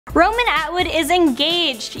Roman Atwood is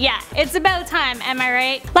engaged. Yeah, it's about time, am I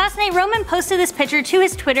right? Last night, Roman posted this picture to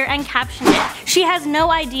his Twitter and captioned it, "She has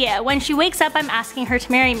no idea. When she wakes up, I'm asking her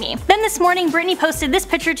to marry me." Then this morning, Brittany posted this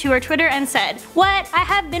picture to her Twitter and said, "What? I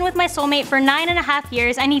have been with my soulmate for 9.5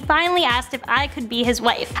 years and he finally asked if I could be his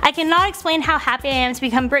wife. I cannot explain how happy I am to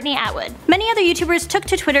become Brittany Atwood." Many other YouTubers took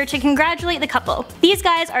to Twitter to congratulate the couple. These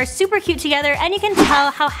guys are super cute together and you can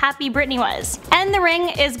tell how happy Brittany was. And the ring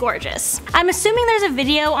is gorgeous. I'm assuming there's a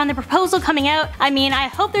video on the proposal coming out. I mean, I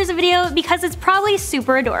hope there's a video because it's probably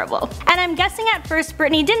super adorable. And I'm guessing at first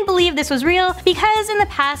Brittany didn't believe this was real because in the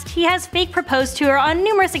past he has fake proposed to her on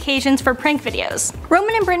numerous occasions for prank videos.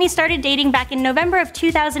 Roman and Brittany started dating back in November of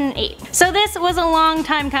 2008, so this was a long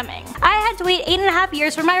time coming. I had to wait 8.5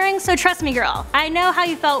 years for my ring, so trust me girl, I know how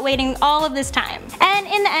you felt waiting all of this time. And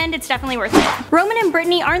in the end, it's definitely worth it. Roman and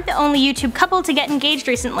Brittany aren't the only YouTube couple to get engaged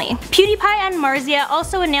recently. PewDiePie and Marzia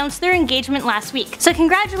also announced their engagement last week, so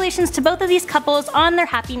congratulations to both of these couples on their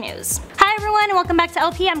happy news. Hi everyone and welcome back to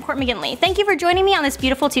LP, I'm Courtney McGinley. Thank you for joining me on this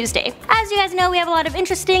beautiful Tuesday. As you guys know, we have a lot of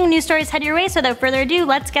interesting news stories headed your way, so without further ado,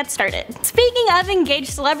 let's get started. Speaking of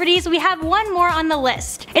engaged celebrities, we have one more on the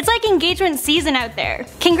list. It's like engagement season out there.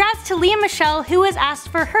 Congrats to Lea Michele, who was asked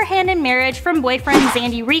for her hand in marriage from boyfriend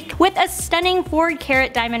Zandy Reek with a stunning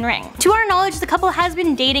 4-carat diamond ring. To our knowledge, the couple has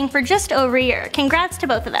been dating for just over a year. Congrats to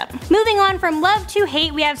both of them. Moving on from love to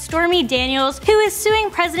hate, we have Stormy Daniels, who is suing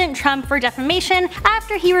President Trump for defamation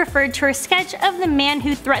after he referred to her sketch of the man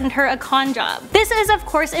who threatened her a con job. This is of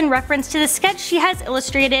course in reference to the sketch she has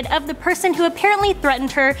illustrated of the person who apparently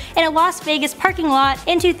threatened her in a Las Vegas parking lot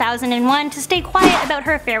in 2001 to stay quiet about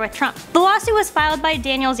her affair with Trump. The lawsuit was filed by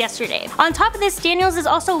Daniels yesterday. On top of this, Daniels is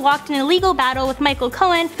also locked in a legal battle with Michael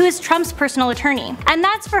Cohen, who is Trump's personal attorney. And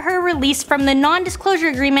that's for her release from the non-disclosure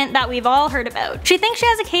agreement that we've all heard about. She thinks she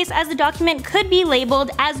has a case as the document could be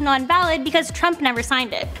labeled as non-valid because Trump never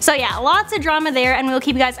signed it. So yeah, lots of drama there and we'll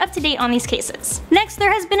keep you guys up to date on these cases. Next,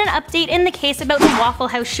 there has been an update in the case about the Waffle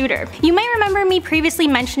House shooter. You might remember me previously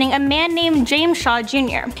mentioning a man named James Shaw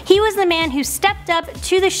Jr. He was the man who stepped up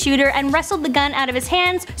to the shooter and wrestled the gun out of his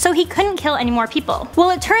hands so he couldn't kill any more people. Well,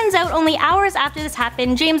 it turns out only hours after this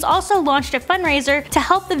happened, James also launched a fundraiser to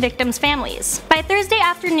help the victims' families. By Thursday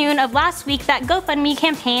afternoon of last week, that GoFundMe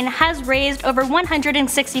campaign has raised over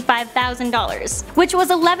 $165,000, which was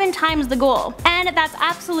 11 times the goal. And that's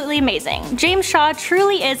absolutely amazing. James Shaw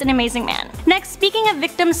truly is an amazing man. Next, speaking of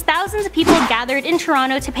victims, thousands of people gathered in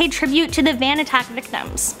Toronto to pay tribute to the van attack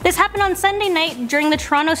victims. This happened on Sunday night during the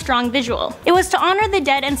Toronto Strong Visual. It was to honor the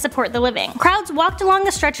dead and support the living. Crowds walked along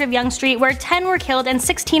the stretch of Yonge Street where 10 were killed and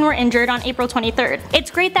 16 were injured on April 23rd. It's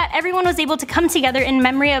great that everyone was able to come together in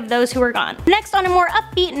memory of those who were gone. Next, on a more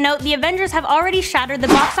upbeat note, the Avengers have already shattered the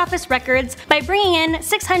box office records by bringing in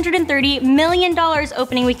 $630 million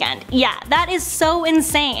opening weekend. Yeah, that is so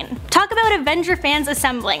insane. Talk about Avenger fans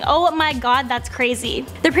assembling. Oh my god, that's crazy.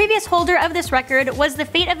 The previous holder of this record was The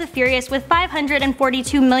Fate of the Furious with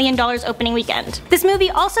 $542 million opening weekend. This movie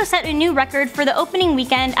also set a new record for the opening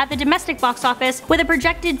weekend at the domestic box office with a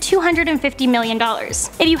projected $250 million.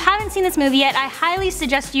 If you haven't seen this movie yet, I highly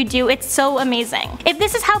suggest you do, it's so amazing. If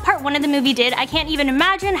this is how part 1 of the movie did, I can't even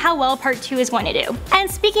imagine how well part 2 is going to do. And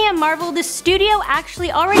speaking of Marvel, the studio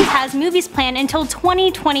actually already has movies planned until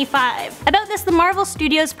 2025. About this, the Marvel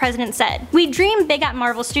Studios president said, "We dream big at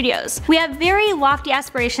Marvel Studios. We have very lofty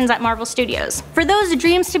aspirations at Marvel Studios. For those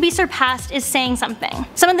dreams to be surpassed is saying something."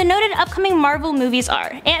 Some of the noted upcoming Marvel movies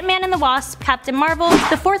are Ant-Man and the Wasp, Captain Marvel,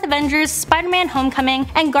 The Fourth Avengers, Spider-Man Homecoming,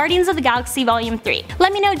 and Guardians of the Galaxy Volume 3.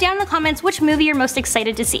 Let me know down in the comments which movie you're most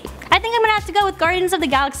excited to see. I think I'm gonna have to go with Guardians of the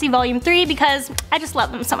Galaxy Volume 3 because I just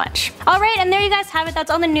love them so much. Alright, and there you guys have it.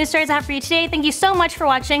 That's all the news stories I have for you today. Thank you so much for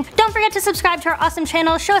watching. Don't forget to subscribe to our awesome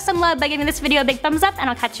channel, show us some love by giving this video a big thumbs up, and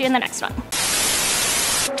I'll catch you in the next one.